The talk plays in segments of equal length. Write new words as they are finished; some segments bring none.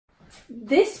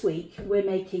This week we're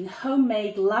making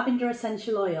homemade lavender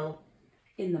essential oil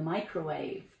in the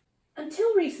microwave.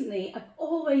 Until recently I've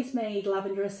always made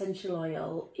lavender essential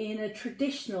oil in a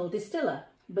traditional distiller,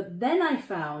 but then I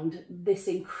found this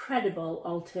incredible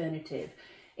alternative.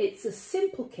 It's a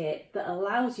simple kit that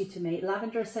allows you to make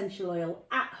lavender essential oil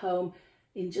at home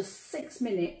in just 6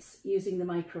 minutes using the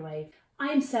microwave.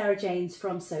 I'm Sarah Janes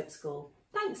from Soap School.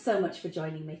 Thanks so much for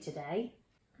joining me today.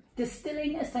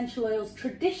 Distilling essential oils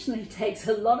traditionally takes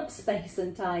a lot of space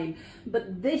and time,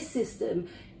 but this system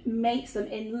makes them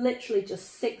in literally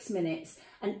just 6 minutes.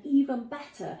 And even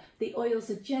better, the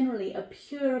oils are generally a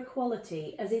purer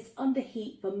quality as it's under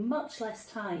heat for much less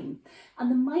time. And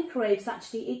the microwaves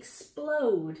actually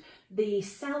explode the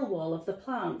cell wall of the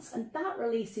plants, and that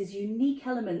releases unique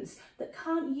elements that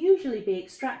can't usually be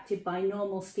extracted by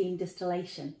normal steam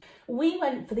distillation. We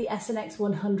went for the SNX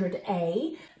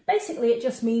 100A. Basically, it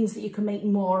just means that you can make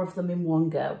more of them in one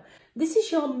go. This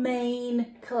is your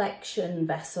main collection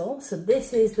vessel. So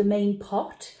this is the main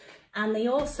pot. And they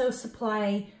also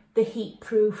supply the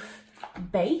heat-proof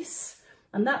base,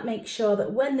 and that makes sure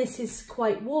that when this is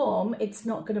quite warm, it's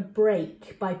not going to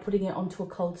break by putting it onto a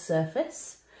cold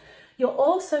surface. You're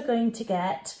also going to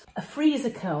get a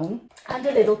freezer cone and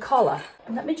a little collar.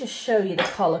 And let me just show you the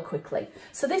collar quickly.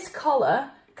 So this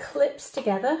collar clips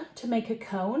together to make a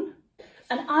cone,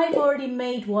 and I've already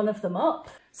made one of them up.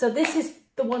 So this is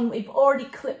the one we've already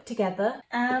clipped together,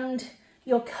 and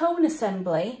your cone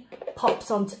assembly pops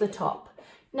onto the top.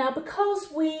 Now,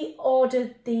 because we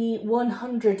ordered the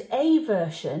 100A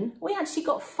version, we actually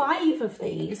got 5 of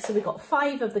these. So we got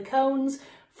 5 of the cones,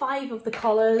 5 of the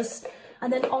collars,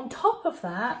 and then on top of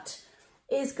that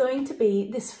is going to be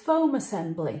this foam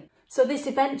assembly. So this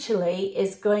eventually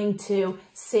is going to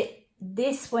sit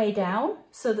this way down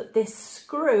so that this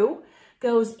screw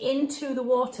goes into the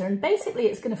water, and basically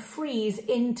it's going to freeze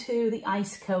into the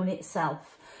ice cone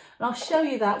itself. And I'll show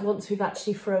you that once we've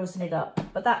actually frozen it up,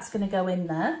 but that's going to go in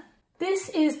there. This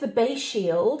is the base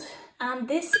shield, and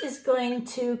this is going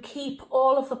to keep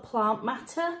all of the plant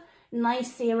matter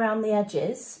nicely around the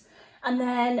edges. And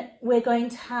then we're going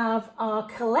to have our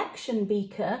collection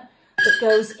beaker that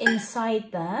goes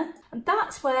inside there. And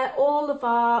that's where all of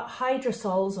our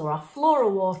hydrosols or our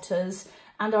floral waters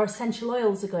and our essential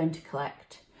oils are going to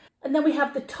collect. And then we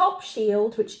have the top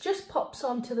shield, which just pops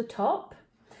onto the top.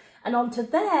 And onto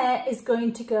there is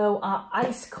going to go our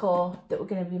ice core that we're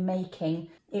going to be making.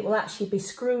 It will actually be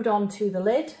screwed onto the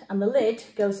lid, and the lid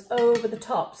goes over the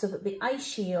top so that the ice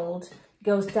shield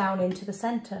goes down into the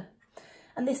centre.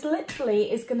 And this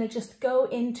literally is going to just go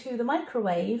into the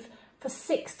microwave for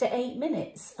 6 to 8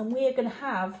 minutes. And we are going to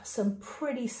have some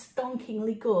pretty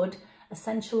stonkingly good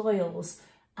essential oils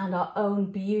and our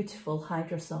own beautiful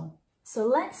hydrosol. So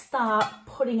let's start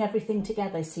putting everything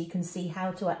together so you can see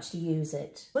how to actually use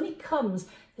it. When it comes,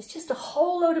 there's just a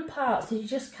whole load of parts and you're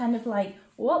just kind of like,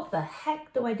 what the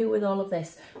heck do I do with all of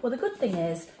this? Well, the good thing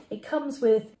is it comes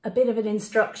with a bit of an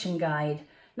instruction guide.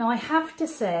 Now, I have to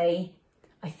say,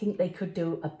 I think they could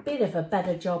do a bit of a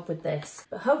better job with this,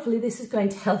 but hopefully this is going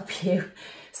to help you.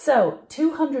 So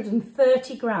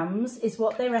 230 grams is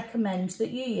what they recommend that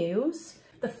you use.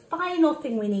 The final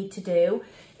thing we need to do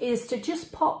is to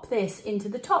just pop this into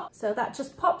the top. So that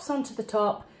just pops onto the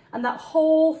top, and that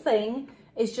whole thing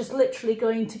is just literally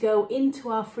going to go into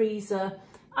our freezer.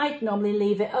 I'd normally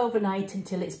leave it overnight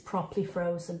until it's properly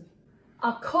frozen.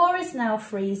 Our core is now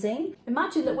freezing.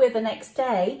 Imagine that we're the next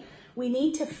day. We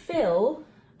need to fill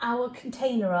our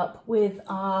container up with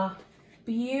our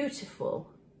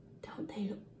beautiful, don't they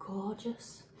look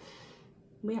gorgeous?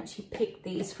 We actually picked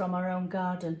these from our own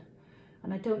garden.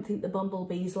 And I don't think the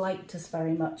bumblebees liked us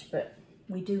very much, but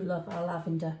we do love our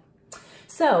lavender.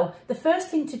 So the first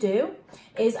thing to do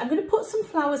is I'm going to put some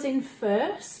flowers in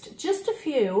first, just a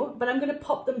few, but I'm going to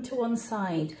pop them to one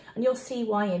side, and you'll see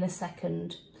why in a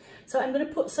second. So I'm going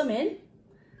to put some in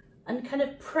and kind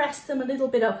of press them a little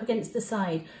bit up against the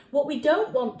side. What we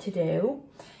don't want to do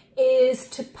is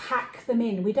to pack them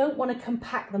in. We don't want to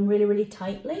compact them really, really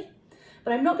tightly.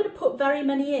 But I'm not going to put very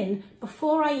many in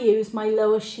before I use my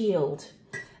lower shield.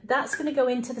 That's going to go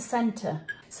into the centre.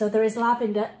 So there is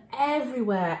lavender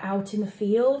everywhere out in the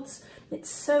fields. It's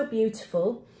so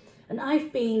beautiful. And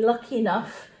I've been lucky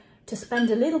enough to spend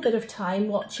a little bit of time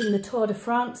watching the Tour de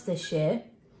France this year.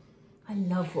 I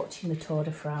love watching the Tour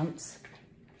de France.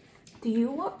 Do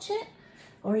you watch it?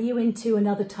 Or are you into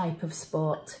another type of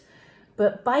sport?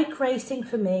 But bike racing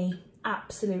for me,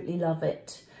 absolutely love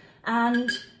it.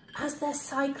 And as they're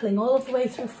cycling all of the way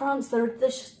through France,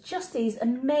 there's just these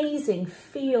amazing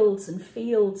fields and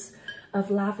fields of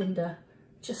lavender.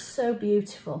 Just so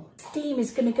beautiful. Steam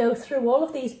is going to go through all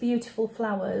of these beautiful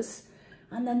flowers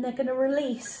and then they're going to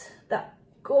release that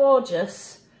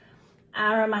gorgeous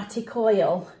aromatic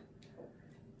oil.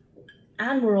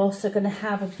 And we're also going to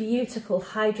have a beautiful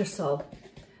hydrosol.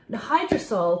 Now,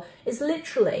 hydrosol is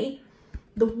literally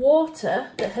the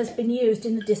water that has been used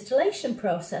in the distillation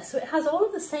process. So it has all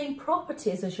of the same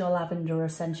properties as your lavender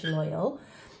essential oil,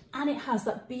 and it has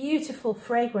that beautiful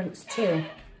fragrance too.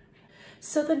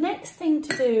 So the next thing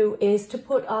to do is to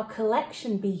put our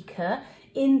collection beaker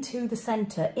into the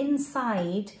center,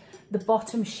 inside the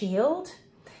bottom shield.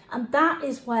 And that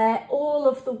is where all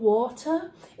of the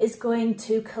water is going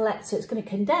to collect. So it's going to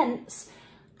condense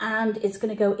and it's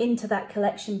going to go into that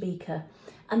collection beaker.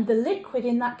 And the liquid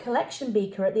in that collection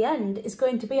beaker at the end is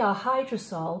going to be our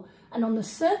hydrosol. And on the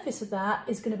surface of that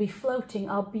is going to be floating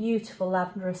our beautiful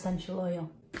lavender essential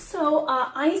oil. So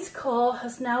our ice core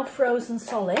has now frozen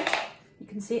solid. You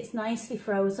can see it's nicely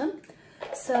frozen.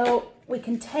 So we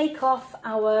can take off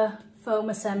our foam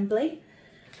assembly,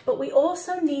 but we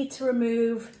also need to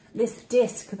remove this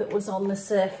disc that was on the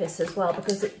surface as well,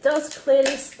 because it does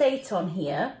clearly state on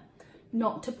here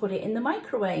not to put it in the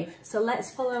microwave. So let's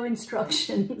follow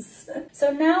instructions.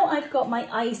 So now I've got my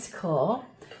ice core,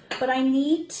 but I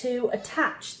need to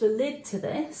attach the lid to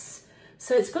this.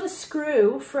 So it's got a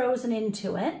screw frozen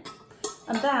into it,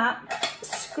 and that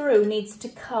screw needs to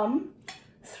come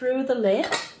through the lid,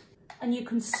 and you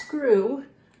can screw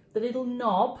the little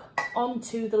knob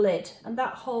onto the lid, and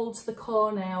that holds the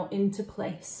core now into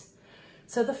place.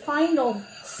 So the final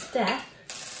step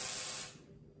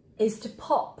is to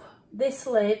pop this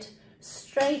lid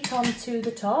straight onto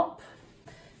the top.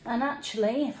 And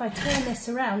actually, if I turn this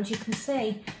around, you can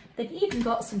see they've even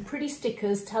got some pretty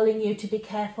stickers telling you to be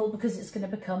careful because it's going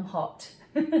to become hot.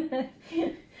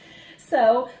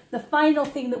 So the final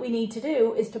thing that we need to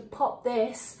do is to pop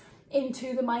this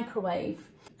into the microwave,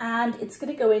 and it's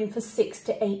going to go in for 6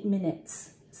 to 8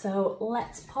 minutes. So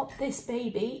let's pop this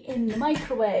baby in the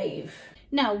microwave.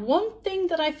 Now, one thing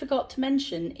that I forgot to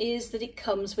mention is that it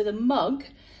comes with a mug,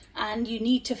 and you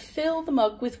need to fill the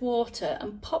mug with water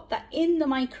and pop that in the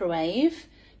microwave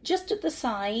just at the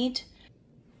side.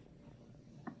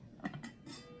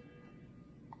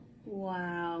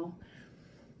 Wow.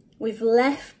 We've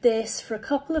left this for a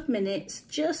couple of minutes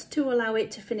just to allow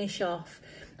it to finish off.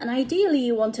 And ideally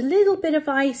you want a little bit of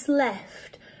ice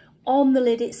left on the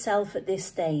lid itself at this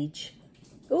stage.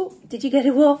 Oh, did you get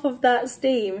a whiff of that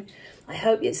steam? I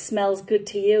hope it smells good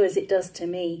to you as it does to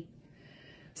me.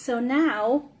 So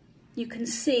now you can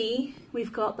see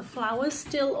we've got the flowers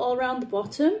still all around the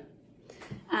bottom,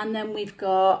 and then we've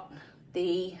got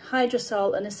the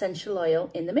hydrosol and essential oil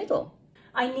in the middle.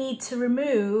 I need to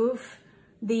remove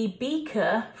the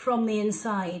beaker from the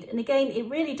inside, and again, it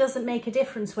really doesn't make a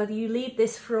difference whether you leave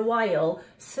this for a while.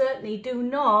 Certainly do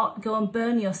not go and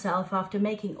burn yourself after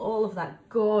making all of that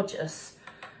gorgeous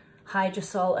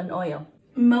hydrosol and oil.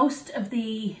 Most of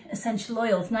the essential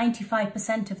oils,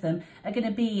 95% of them, are going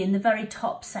to be in the very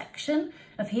top section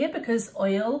of here because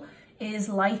oil is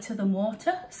lighter than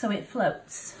water, so it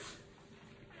floats.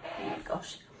 Oh my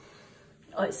gosh,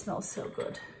 oh, it smells so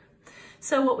good.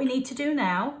 So what we need to do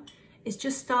now is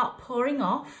just start pouring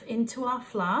off into our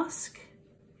flask.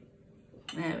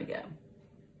 There we go.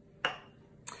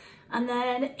 And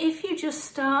then if you just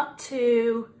start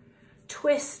to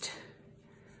twist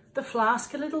the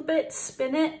flask a little bit,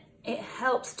 spin it, it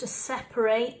helps to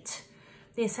separate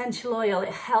the essential oil. It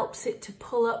helps it to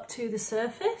pull up to the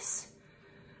surface.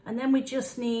 And then we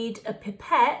just need a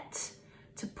pipette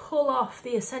to pull off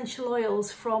the essential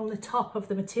oils from the top of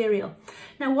the material.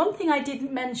 Now, one thing I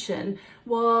didn't mention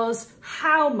was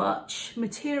how much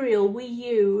material we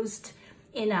used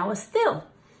in our still.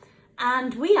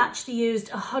 And we actually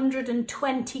used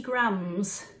 120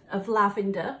 grams of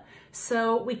lavender.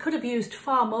 So we could have used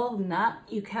far more than that.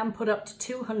 You can put up to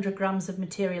 200 grams of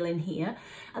material in here.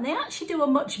 And they actually do a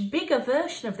much bigger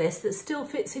version of this that still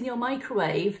fits in your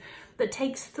microwave that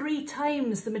takes 3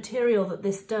 times the material that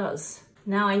this does.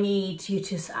 Now I need you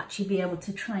to actually be able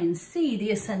to try and see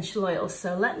the essential oil.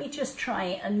 So let me just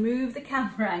try and move the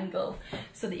camera angle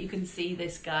so that you can see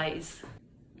this, guys.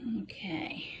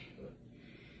 Okay.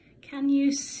 Can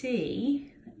you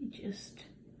see, let me just,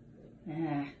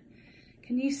 there.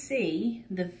 Can you see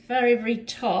the very, very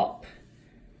top,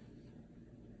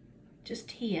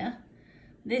 just here?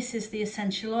 This is the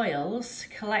essential oils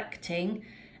collecting,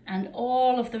 and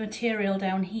all of the material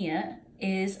down here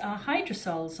is our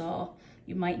hydrosols, or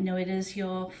you might know it as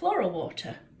your floral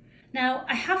water. Now,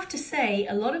 I have to say,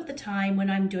 a lot of the time when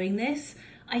I'm doing this,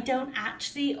 I don't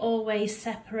actually always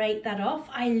separate that off.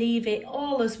 I leave it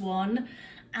all as one.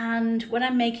 And when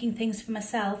I'm making things for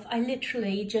myself, I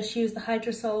literally just use the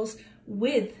hydrosols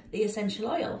with the essential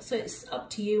oil. So it's up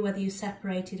to you whether you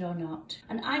separate it or not.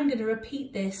 And I'm going to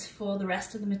repeat this for the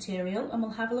rest of the material and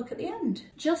we'll have a look at the end.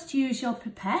 Just use your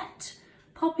pipette,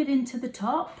 pop it into the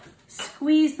top,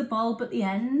 squeeze the bulb at the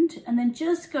end, and then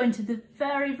just go into the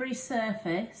very, very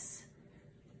surface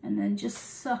and then just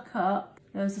suck up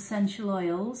those essential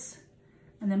oils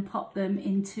and then pop them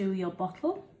into your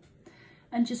bottle.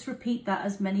 And just repeat that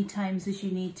as many times as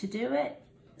you need to do it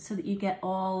so that you get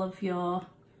all of your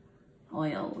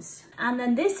oils. And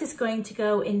then this is going to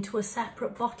go into a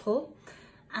separate bottle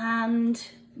and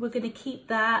we're going to keep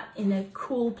that in a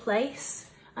cool place,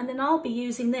 and then I'll be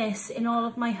using this in all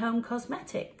of my home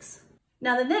cosmetics.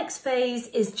 Now the next phase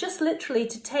is just literally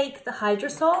to take the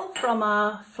hydrosol from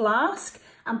our flask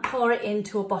and pour it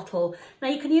into a bottle. Now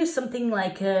you can use something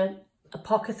like a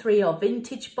Pocket 3 or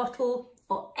vintage bottle,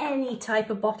 or any type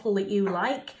of bottle that you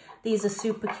like. These are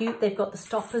super cute, they've got the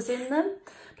stoppers in them,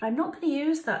 but I'm not going to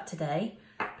use that today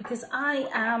because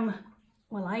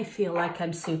I feel like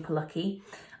I'm super lucky.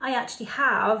 I actually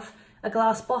have a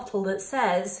glass bottle that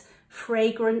says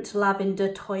fragrant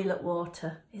lavender toilet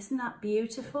water. Isn't that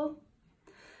beautiful?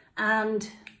 And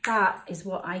that is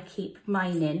what I keep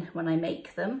mine in when I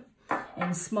make them,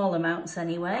 in small amounts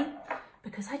anyway,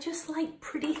 because I just like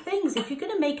pretty things. If you're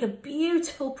going to make a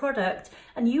beautiful product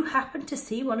and you happen to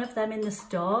see one of them in the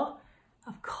store,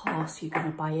 of course you're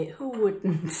going to buy it. Who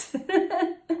wouldn't?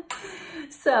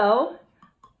 So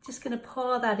just going to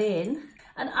pour that in.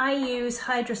 And I use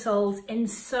hydrosols in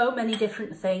so many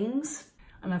different things.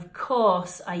 And of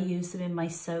course I use them in my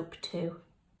soap too.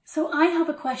 So I have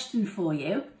a question for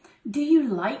you. Do you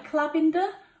like lavender?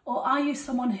 Or are you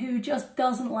someone who just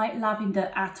doesn't like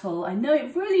lavender at all? I know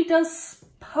it really does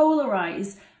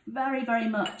polarize very, very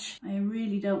much. I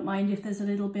really don't mind if there's a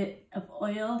little bit of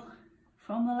oil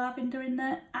from the lavender in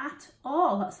there at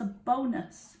all. That's a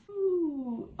bonus.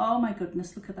 Ooh, oh my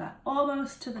goodness, look at that.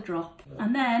 Almost to the drop.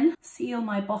 And then seal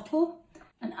my bottle,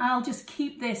 and I'll just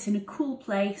keep this in a cool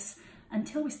place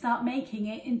until we start making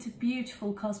it into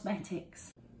beautiful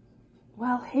cosmetics.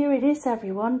 Well, here it is,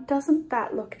 everyone. Doesn't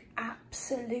that look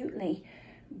absolutely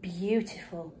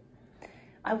beautiful?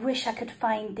 I wish I could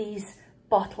find these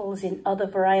bottles in other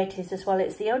varieties as well.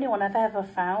 It's the only one I've ever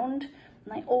found,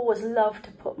 and I always love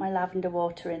to put my lavender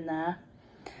water in there.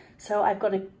 So I've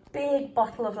got a big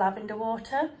bottle of lavender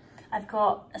water. I've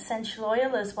got essential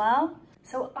oil as well.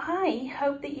 So I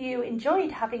hope that you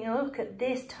enjoyed having a look at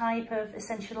this type of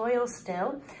essential oil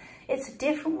still. It's a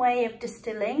different way of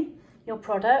distilling your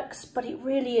products, but it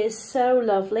really is so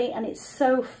lovely and it's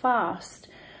so fast.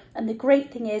 And the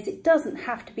great thing is it doesn't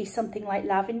have to be something like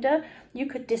lavender. You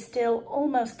could distill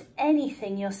almost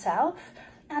anything yourself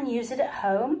and use it at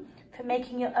home for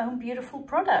making your own beautiful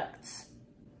products.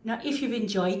 Now, if you've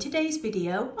enjoyed today's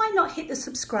video, why not hit the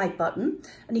subscribe button?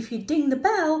 And if you ding the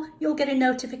bell, you'll get a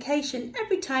notification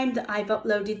every time that I've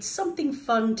uploaded something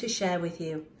fun to share with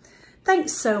you.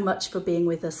 Thanks so much for being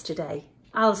with us today.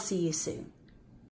 I'll see you soon.